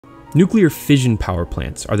Nuclear fission power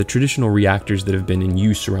plants are the traditional reactors that have been in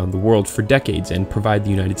use around the world for decades and provide the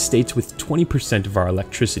United States with 20% of our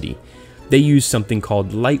electricity. They use something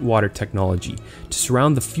called light water technology to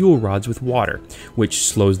surround the fuel rods with water, which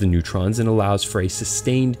slows the neutrons and allows for a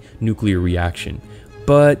sustained nuclear reaction.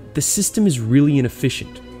 But the system is really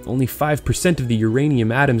inefficient. Only 5% of the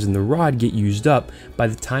uranium atoms in the rod get used up by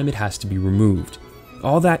the time it has to be removed.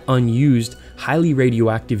 All that unused, highly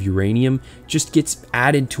radioactive uranium just gets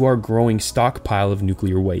added to our growing stockpile of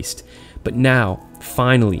nuclear waste. But now,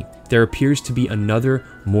 finally, there appears to be another,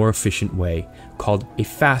 more efficient way, called a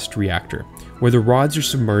fast reactor, where the rods are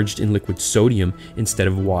submerged in liquid sodium instead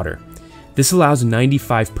of water. This allows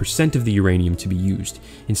 95% of the uranium to be used,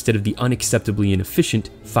 instead of the unacceptably inefficient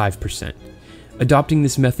 5%. Adopting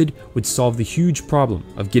this method would solve the huge problem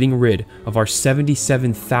of getting rid of our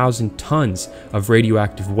 77,000 tons of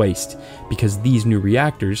radioactive waste, because these new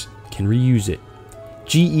reactors can reuse it.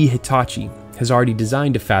 GE Hitachi has already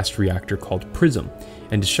designed a fast reactor called PRISM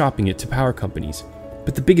and is shopping it to power companies.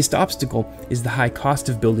 But the biggest obstacle is the high cost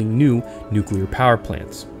of building new nuclear power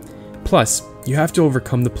plants. Plus, you have to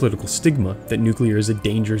overcome the political stigma that nuclear is a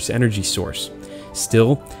dangerous energy source.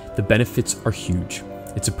 Still, the benefits are huge.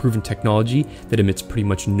 It's a proven technology that emits pretty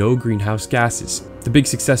much no greenhouse gases. The big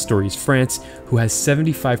success story is France, who has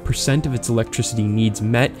 75% of its electricity needs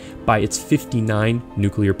met by its 59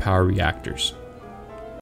 nuclear power reactors.